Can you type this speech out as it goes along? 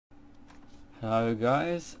Hello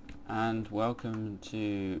guys, and welcome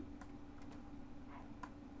to,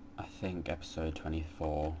 I think, episode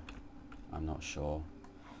 24, I'm not sure,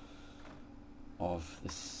 of The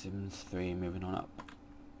Sims 3 Moving On Up.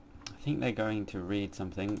 I think they're going to read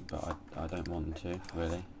something, but I don't want them to,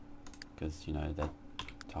 really, because, you know, they're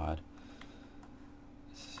tired.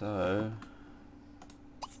 So,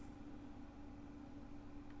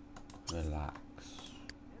 relax.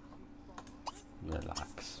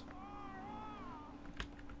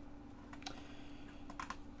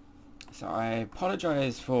 So I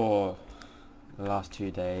apologise for the last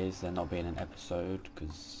 2 days there not being an episode,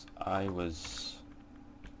 because I went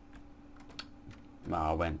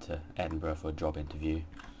to Edinburgh for a job interview,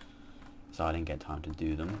 so I didn't get time to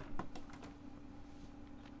do them.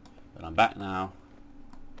 But I'm back now,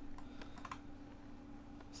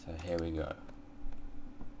 so here we go.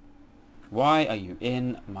 Why are you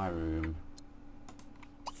in my room?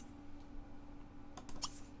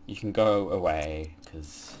 You can go away,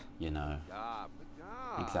 because, you know.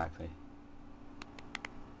 Exactly.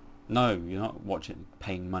 No, you're not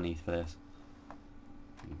paying money for this.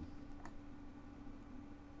 You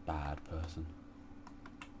bad person.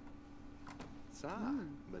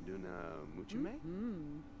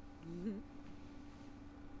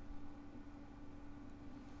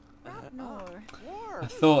 I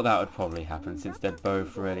thought that would probably happen since they're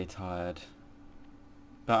both really tired.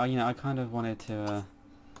 But, you know, I kind of wanted to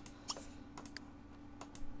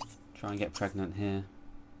try and get pregnant here.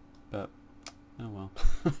 But, oh well.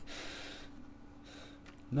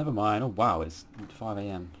 Never mind. Oh wow, it's 5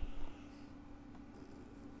 AM.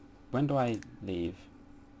 When do I leave?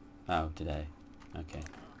 Oh, today. Okay.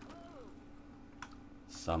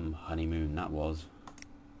 Some honeymoon that was.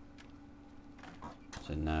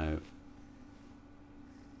 So no.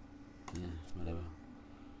 Yeah, whatever.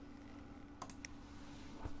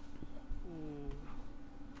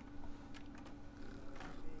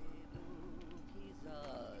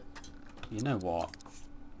 You know what?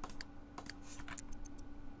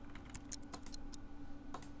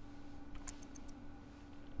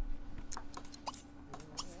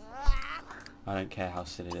 I don't care how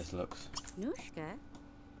silly this looks. Nushka.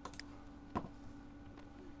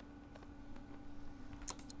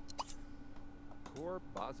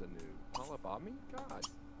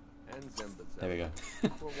 There we go.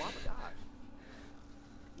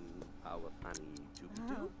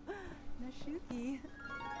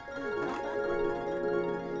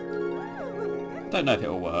 Don't know if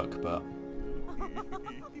it'll work, but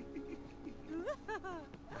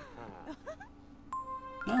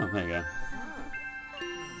oh, there you go.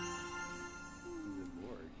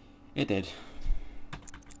 It did.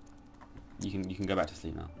 You can go back to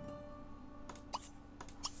sleep now.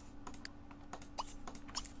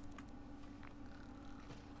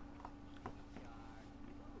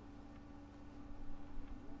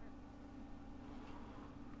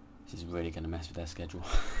 This is really going to mess with their schedule.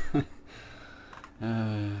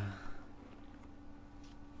 I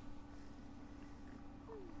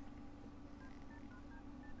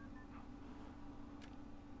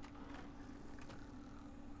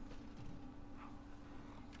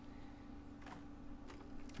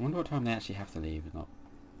wonder what time they actually have to leave and not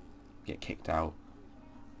get kicked out.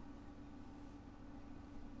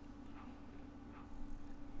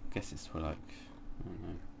 Guess it's for like, I don't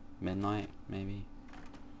know, midnight maybe?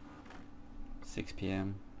 6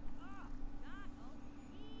 PM.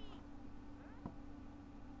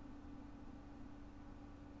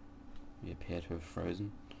 We appear to have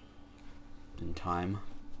frozen in time.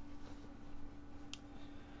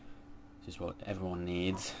 Just what everyone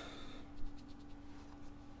needs.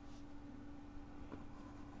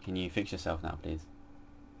 Can you fix yourself now, please?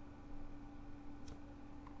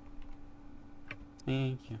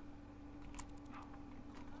 Thank you.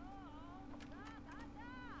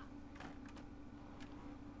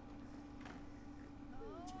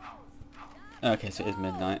 Okay, so it is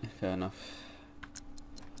midnight, fair enough.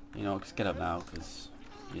 You know, just get up now, because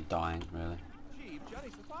you're dying, really.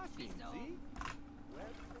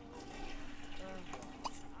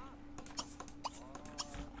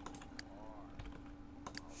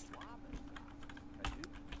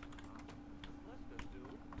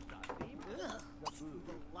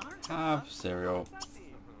 Have cereal.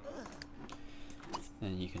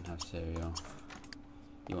 Then you can have cereal.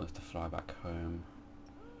 You want us to fly back home.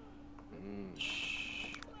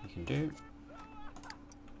 You can do.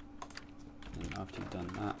 And after you've done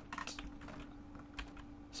that,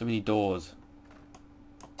 so many doors.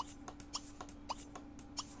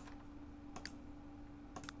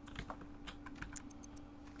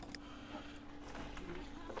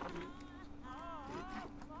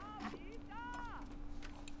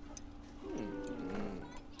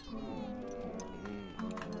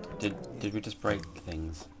 Did we just break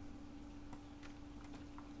things?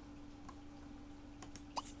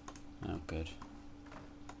 Oh, good.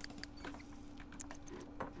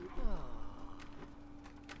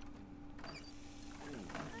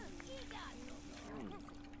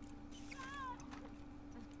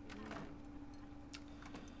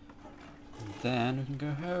 And then we can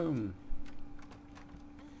go home.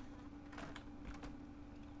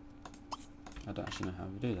 I don't actually know how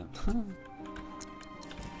to do that.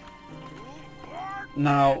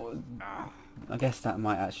 Now, I guess that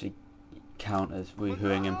might actually count as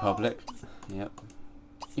woohooing in public. Yep.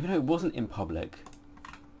 Even though it wasn't in public,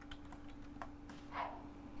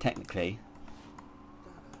 technically.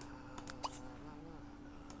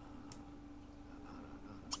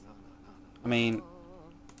 I mean,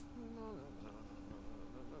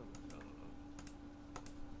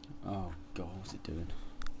 oh god, what's it doing?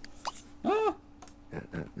 Ah!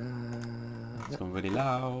 It's gone really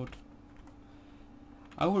loud.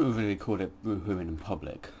 I wouldn't really call it woohooing in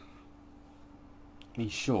public. I mean,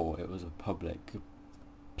 sure, it was a public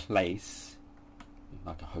place,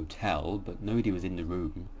 like a hotel, but nobody was in the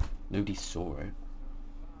room. Nobody saw it.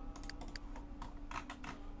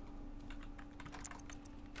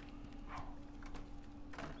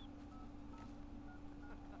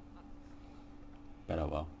 But oh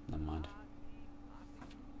well, never mind.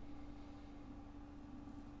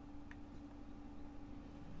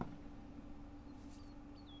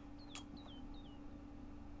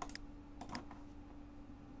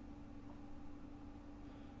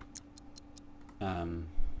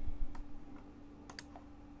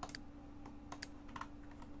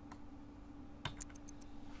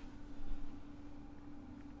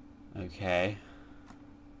 Okay.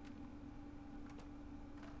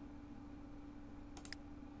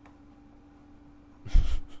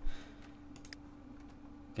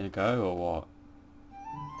 Gonna go or what?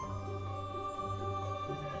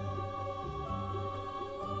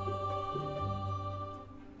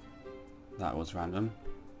 That was random.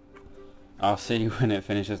 I'll see you when it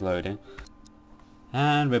finishes loading.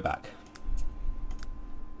 And we're back.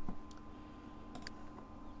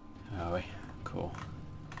 Are we? Cool.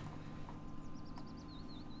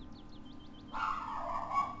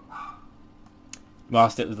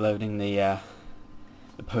 Whilst it was loading, the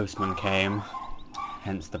postman came,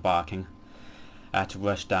 hence the barking. I had to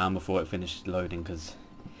rush down before it finished loading because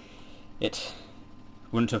it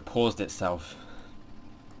wouldn't have paused itself,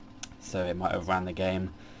 so it might have ran the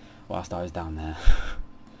game whilst I was down there.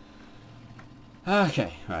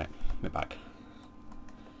 Okay, right, we're back.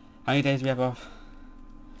 How many days do we have off?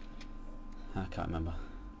 I can't remember.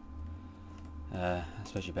 I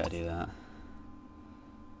suppose you better do that.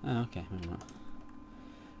 Oh, okay, maybe not.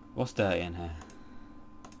 What's dirty in here?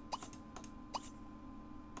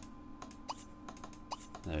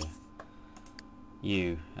 There we go.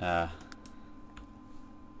 You, yeah,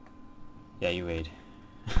 you read.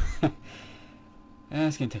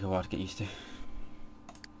 It's gonna take a while to get used to.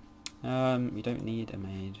 You don't need a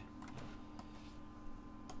maid.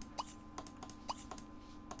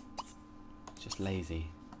 It's just lazy.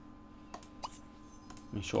 I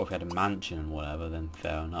mean, sure, if we had a mansion and whatever, then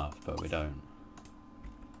fair enough, but we don't.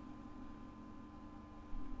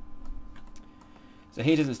 So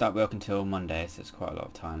he doesn't start work until Monday, so there's quite a lot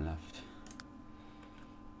of time left.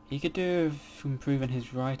 He could do with improving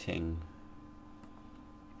his writing.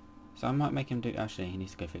 So I might make him do... Actually, he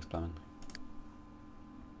needs to go fix plumbing.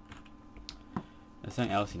 There's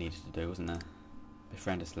something else he needed to do, wasn't there?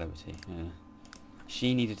 Befriend a celebrity. Yeah.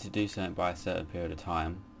 She needed to do something by a certain period of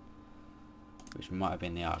time, which might have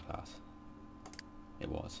been the art class. It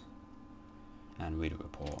was. And read a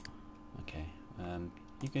report. Okay.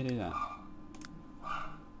 You go do that.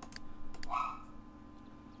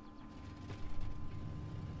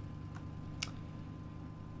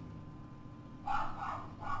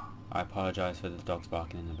 I apologise for the dogs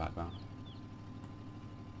barking in the background.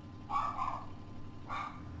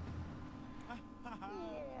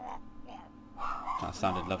 That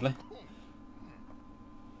sounded lovely.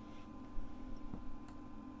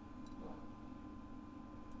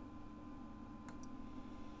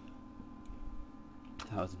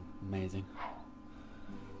 That was amazing.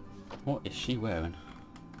 What is she wearing?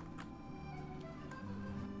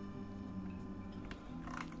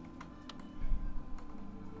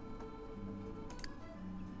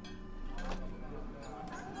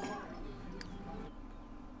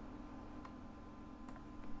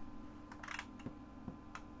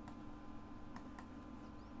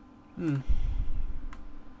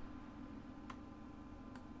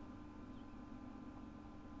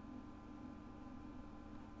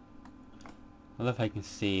 I love how you can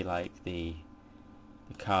see like the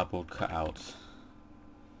the cardboard cutouts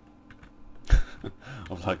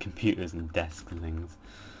of like computers and desks and things.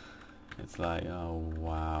 It's like, oh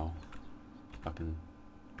wow. If I can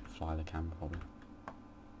fly the camera probably.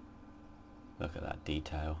 Look at that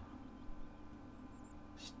detail.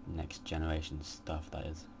 Next generation stuff, that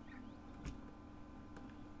is.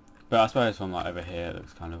 But I suppose from like over here it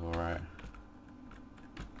looks kind of alright.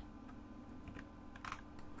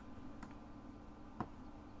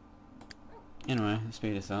 Anyway, let's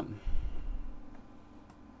speed this up.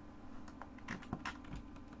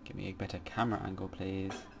 Give me a better camera angle,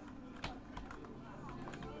 please.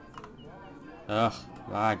 Ugh,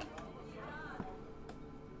 lag.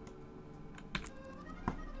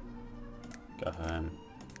 Go home.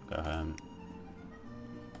 Go home.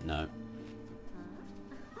 No.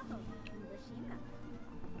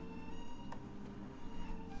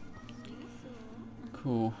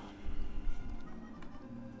 Cool.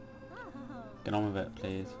 Get on with it,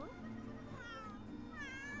 please.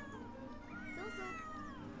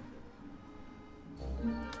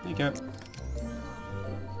 There you go.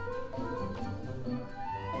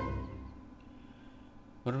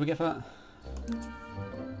 What did we get for that?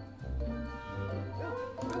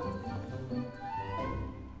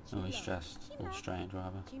 Oh, he's stressed. Or strange,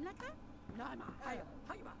 rather.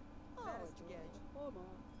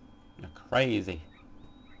 You're crazy.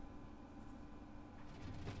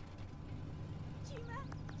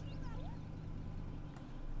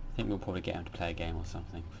 I think we'll probably get him to play a game or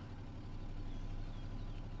something.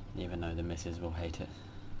 Even though the missus will hate it.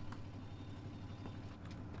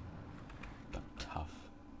 But tough.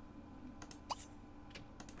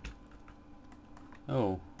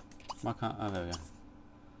 Oh. Why can't... Oh, there we go.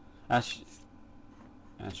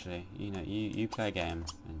 Actually, you know, you play a game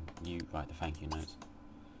and you write the thank you notes.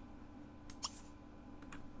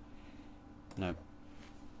 No.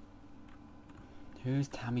 Who's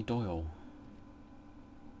Tammy Doyle?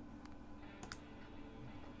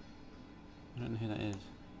 I don't know who that is.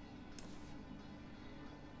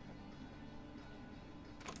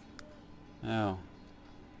 Oh.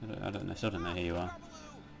 I don't know, still don't know who you are.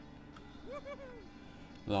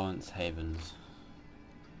 Lawrence Havens.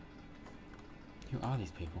 Who are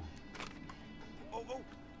these people?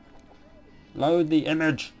 Load the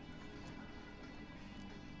image!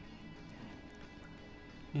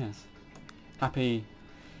 Yes. Happy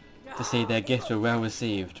to see their gifts were well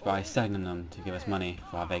received by selling them to give us money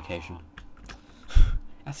for our vacation.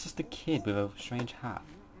 That's just a kid with a strange hat.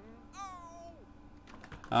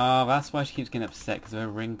 Oh, that's why she keeps getting upset, because of her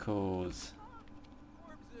wrinkles.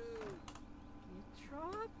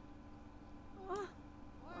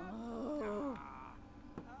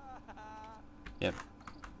 Yep.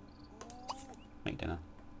 Make dinner.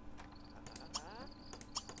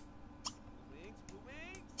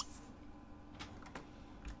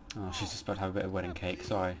 Oh, she's just about to have a bit of wedding cake.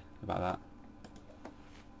 Sorry about that.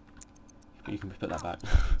 You can put that back.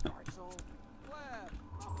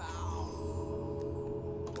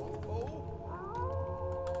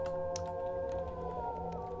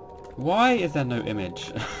 Why is there no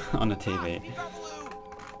image on the TV?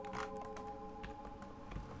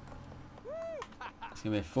 It's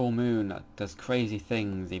gonna be a full moon that does crazy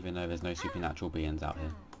things even though there's no supernatural beings out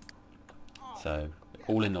here. So,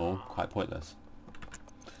 all in all, quite pointless.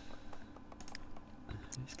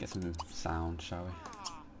 Let's get some sound, shall we?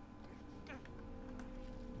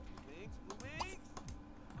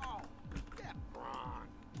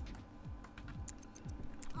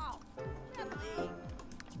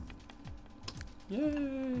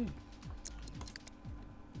 Yay!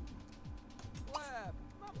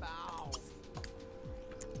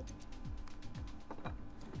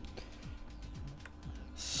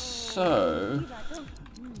 So,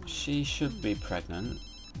 she should be pregnant.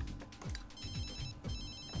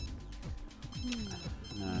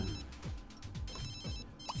 No.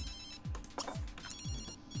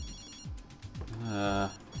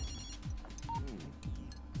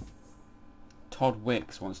 Todd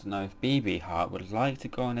Wicks wants to know if BB Hart would like to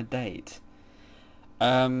go on a date.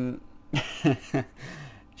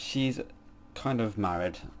 She's kind of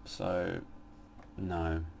married, so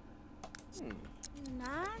no.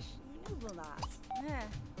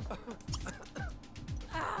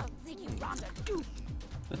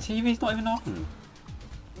 The TV's not even on.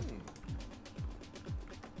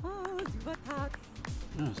 Oh,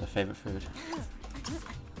 it's her favourite food.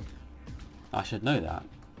 I should know that,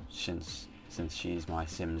 since she's my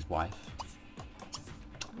Sim's wife.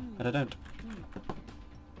 But I don't.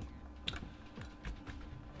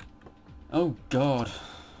 Oh God.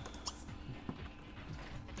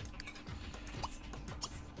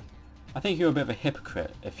 I think you're a bit of a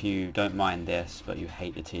hypocrite if you don't mind this, but you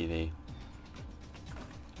hate the TV.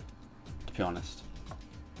 To be honest.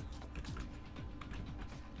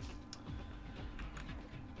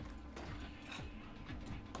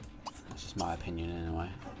 That's just my opinion anyway.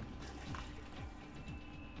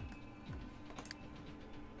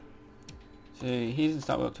 So he doesn't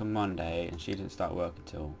start work till Monday, and she didn't start work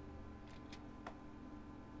until...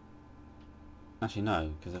 Actually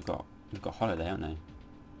no, because they've got holiday, haven't they?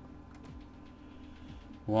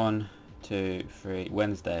 1, 2, 3,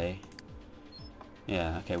 Wednesday.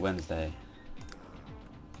 Yeah, okay, Wednesday.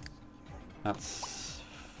 That's...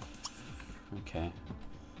 okay.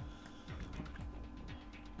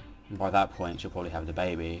 And by that point she'll probably have the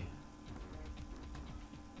baby.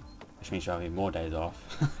 Which means she'll have even more days off.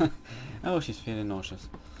 Oh, she's feeling nauseous.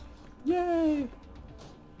 Yay!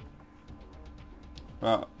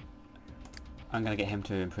 Well, I'm going to get him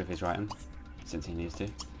to improve his writing, since he needs to.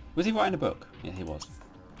 Was he writing a book? Yeah, he was.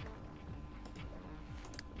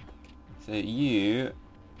 So you...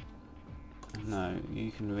 no,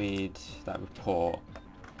 you can read that report,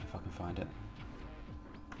 if I can find it.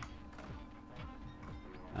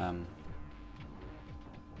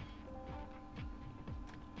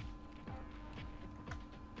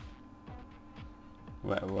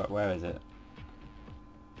 Where is it?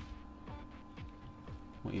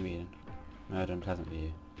 What are you reading? Murder in Pleasant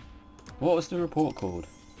View. What was the report called?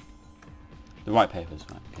 The White Papers,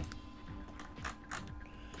 right, okay.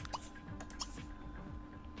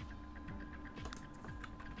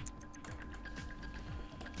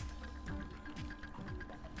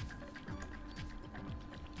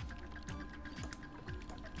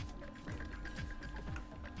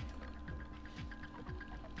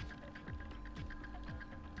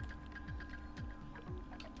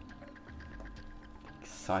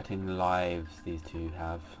 Exciting lives these two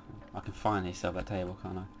have. I can finally sell that table,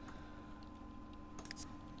 can't I?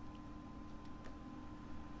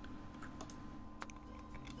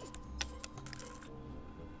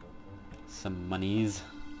 Some monies.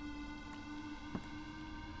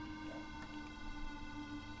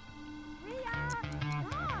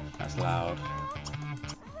 That's loud.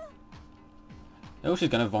 Oh, she's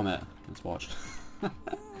gonna vomit. Let's watch.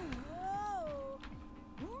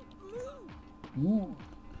 Ooh.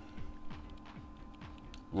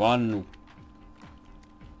 One.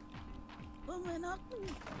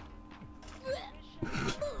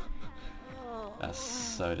 That's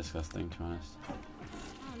so disgusting, to be honest.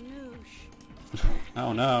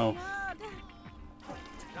 Oh no.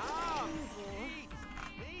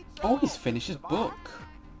 Oh, he's finished his book.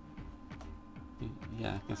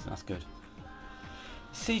 Yeah, I guess that's good.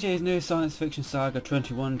 CJ's new science fiction saga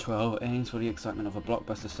 2112 aims for the excitement of a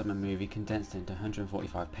blockbuster summer movie condensed into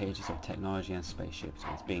 145 pages of technology and spaceships.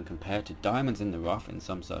 It's being compared to diamonds in the rough in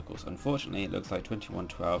some circles. Unfortunately, it looks like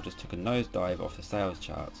 2112 just took a nosedive off the sales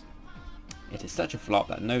charts. It is such a flop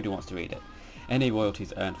that nobody wants to read it. Any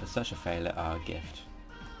royalties earned for such a failure are a gift.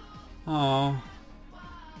 Aww.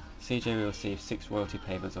 CJ will receive 6 royalty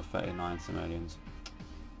payments of 39 simoleons.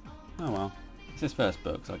 Oh well. It's his first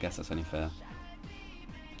book, so I guess that's only fair.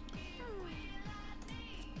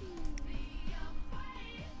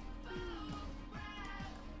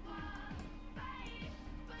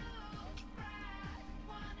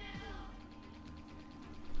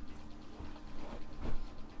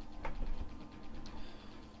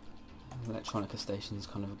 Electronica station is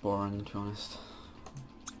kind of boring, to be honest.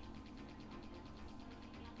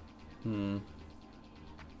 Let's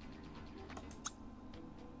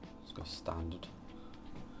go standard.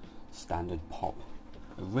 Standard pop.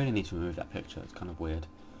 I really need to remove that picture, it's kind of weird.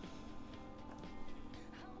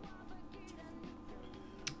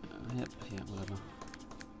 Yep, yeah, whatever.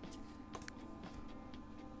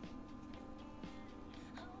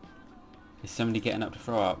 Is somebody getting up to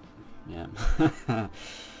throw up? Yeah.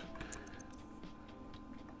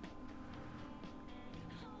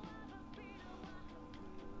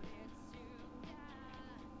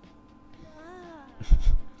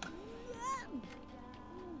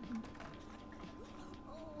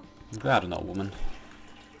 I'm glad I'm not a woman.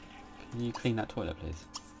 Can you clean that toilet, please?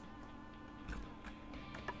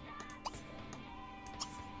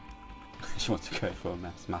 She wants to go for a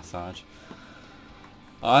massage.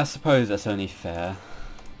 I suppose that's only fair.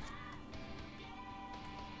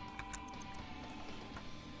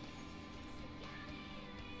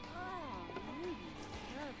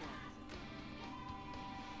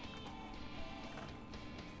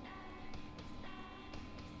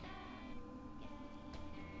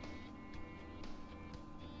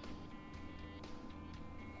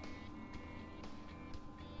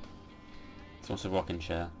 It's also a rocking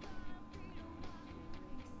chair.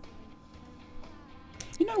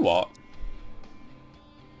 know what?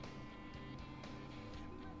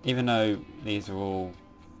 Even though these are all,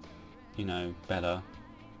 you know, better,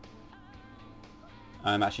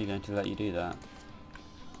 I'm actually going to let you do that.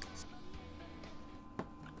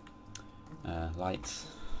 Lights.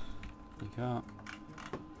 You can't.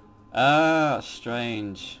 Ah,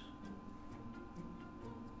 strange.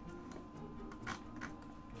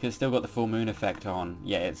 It's still got the full moon effect on.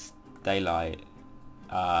 Yeah, it's daylight.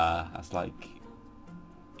 That's like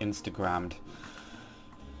Instagrammed.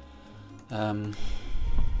 What am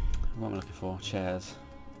I looking for? Chairs.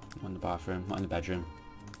 Not in the bathroom, not in the bedroom.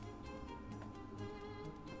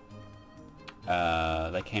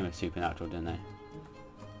 They came with Supernatural, didn't they?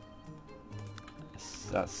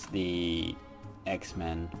 That's the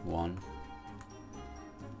X-Men one.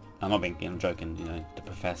 I'm joking, you know, the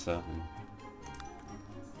Professor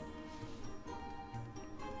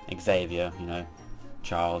and Xavier, you know,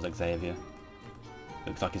 Charles Xavier.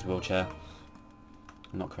 Looks like his wheelchair.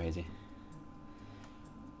 I'm not crazy.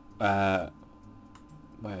 Where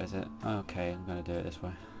is it? Okay, I'm gonna do it this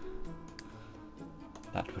way.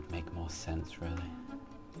 That would make more sense, really.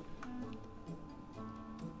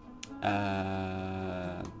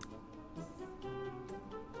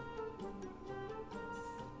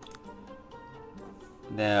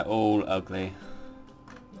 They're all ugly.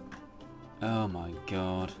 Oh my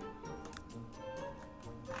god.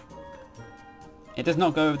 It does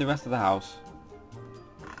not go over the rest of the house.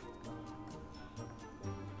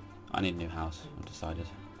 I need a new house, I've decided.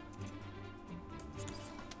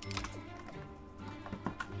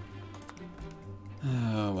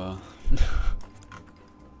 Oh well.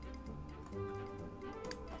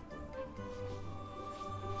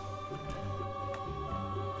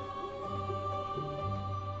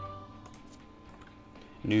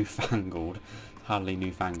 Newfangled. Hardly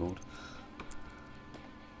newfangled.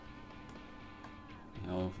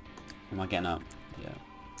 Oh, am I getting up? Yeah.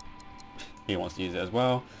 He wants to use it as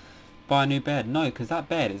well. Buy a new bed. No, because that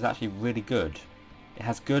bed is actually really good. It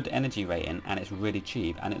has good energy rating and it's really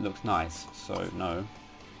cheap and it looks nice. So, no.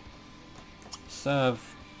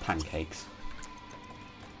 Serve pancakes.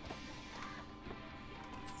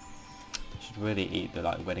 Should really eat the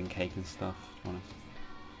like wedding cake and stuff, to be honest.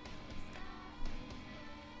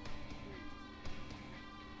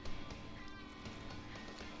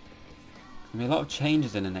 There'll be a lot of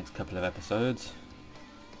changes in the next couple of episodes.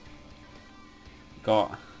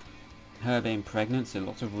 Got her being pregnant, so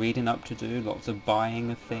lots of reading up to do, lots of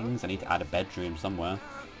buying of things. I need to add a bedroom somewhere.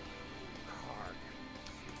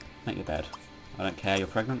 Make your bed. I don't care, you're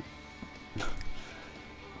pregnant.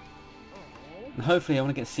 And hopefully I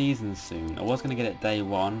want to get seasons soon. I was going to get it day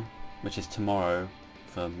 1, which is tomorrow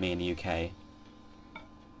for me in the UK.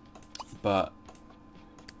 But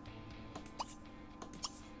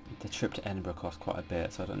the trip to Edinburgh costs quite a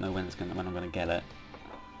bit, so I don't know when I'm going to get it.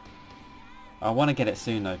 I want to get it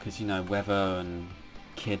soon though, because you know, weather and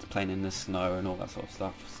kids playing in the snow and all that sort of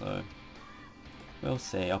stuff, so we'll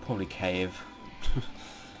see. I'll probably cave.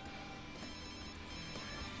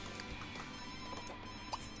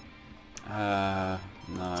 No,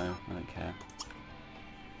 I don't care.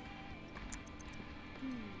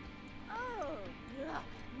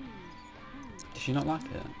 Does she not like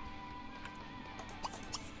it?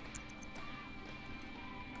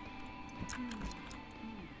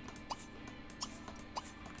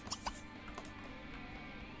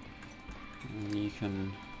 You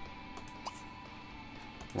can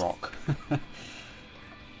rock.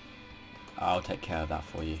 I'll take care of that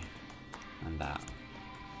for you. And that.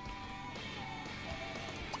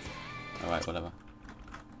 Alright, whatever.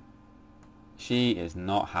 She is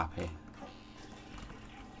not happy.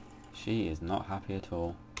 She is not happy at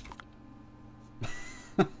all.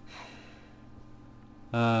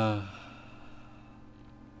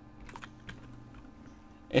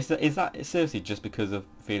 Is that seriously just because of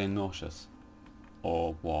feeling nauseous?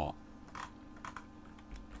 Or what?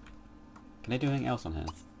 Can they do anything else on here?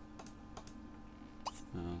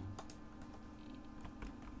 Oh.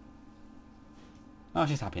 Oh,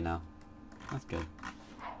 she's happy now. That's good.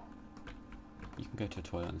 You can go to a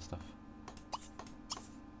toilet and stuff.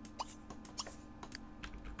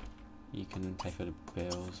 You can pay for the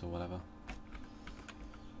bills or whatever.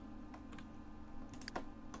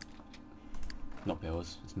 Not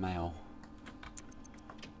bills, it's mail.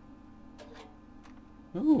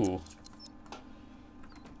 Ooh.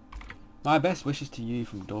 My best wishes to you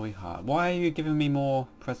from Dory Hart. Why are you giving me more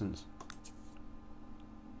presents?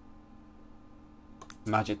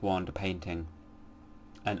 Magic wand, a painting,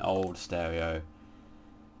 an old stereo,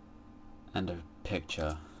 and a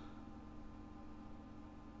picture.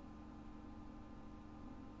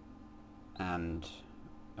 And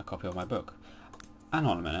a copy of my book. Hang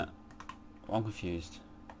on a minute. I'm confused.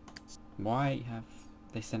 Why have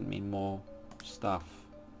they sent me more stuff?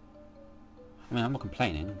 I mean, I'm not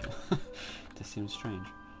complaining. This seems strange.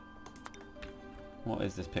 What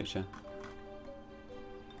is this picture?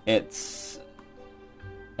 It's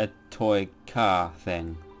a toy car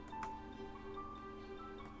thing.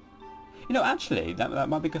 You know, actually, that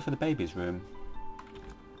might be good for the baby's room.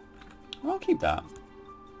 Well, I'll keep that.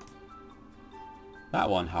 That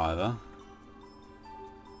one, however,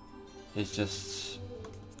 is just...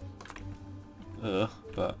 ugh,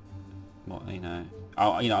 but... what, you know...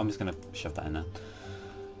 I'm just going to shove that in there.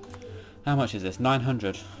 How much is this?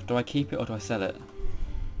 900. Do I keep it or do I sell it?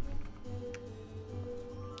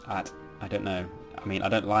 I don't know. I mean, I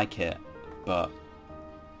don't like it, but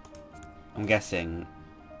I'm guessing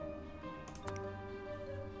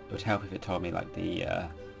it would help if it told me like the I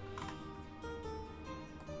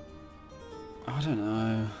don't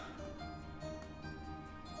know.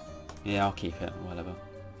 Yeah, I'll keep it, whatever.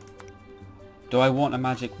 Do I want a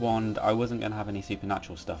magic wand? I wasn't going to have any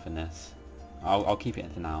supernatural stuff in this. I'll keep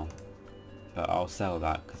it for now, but I'll sell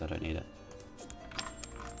that because I don't need it.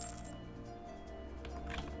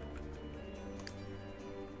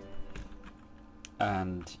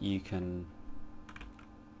 And you can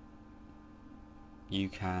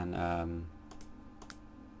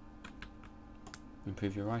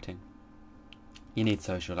improve your writing. You need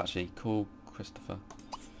social, actually. Call Christopher.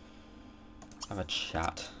 Have a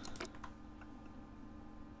chat.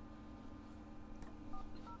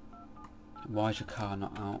 Why is your car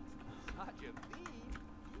not out?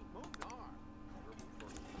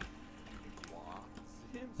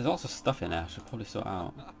 There's lots of stuff in there. I should probably sort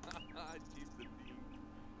out.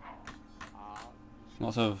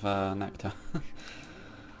 Lots of nectar.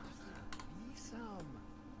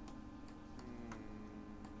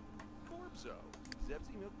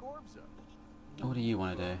 What do you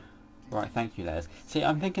want to do? Right, thank you, Les. See,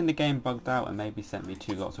 I'm thinking the game bugged out and maybe sent me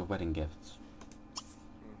 2 lots of wedding gifts.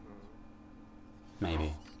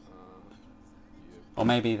 Maybe. Or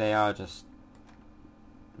maybe they are just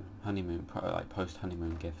honeymoon, like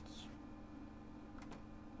post-honeymoon gifts.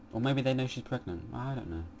 Or maybe they know she's pregnant. I don't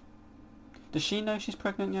know. Does she know she's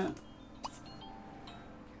pregnant yet?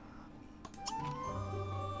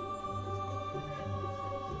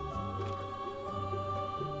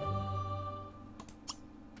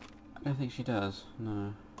 I don't think she does,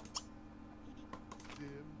 no.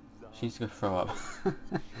 She needs to go throw up.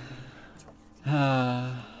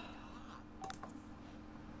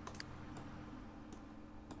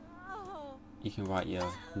 You can write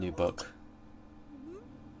your new book.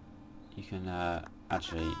 You can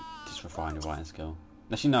actually just refine your writing skill.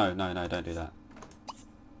 Actually, no, don't do that.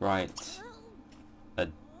 Write a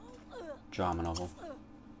drama novel.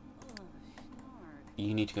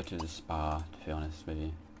 You need to go to the spa, to be honest with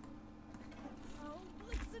you.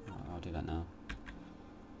 I'll do that now.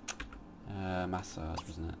 Massage,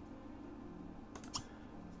 wasn't it?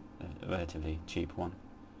 A relatively cheap one.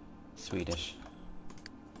 Swedish.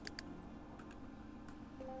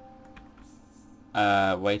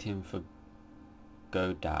 Waiting for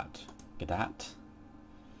Godat. Godat?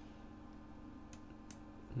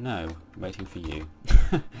 No, waiting for you.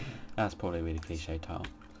 That's probably a really cliche title.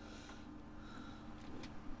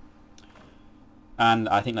 And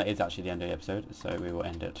I think that is actually the end of the episode, so we will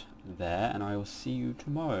end it there, and I will see you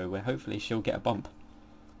tomorrow, where hopefully she'll get a bump.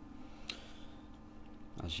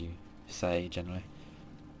 As you say, generally.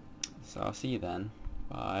 So I'll see you then.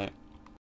 Bye.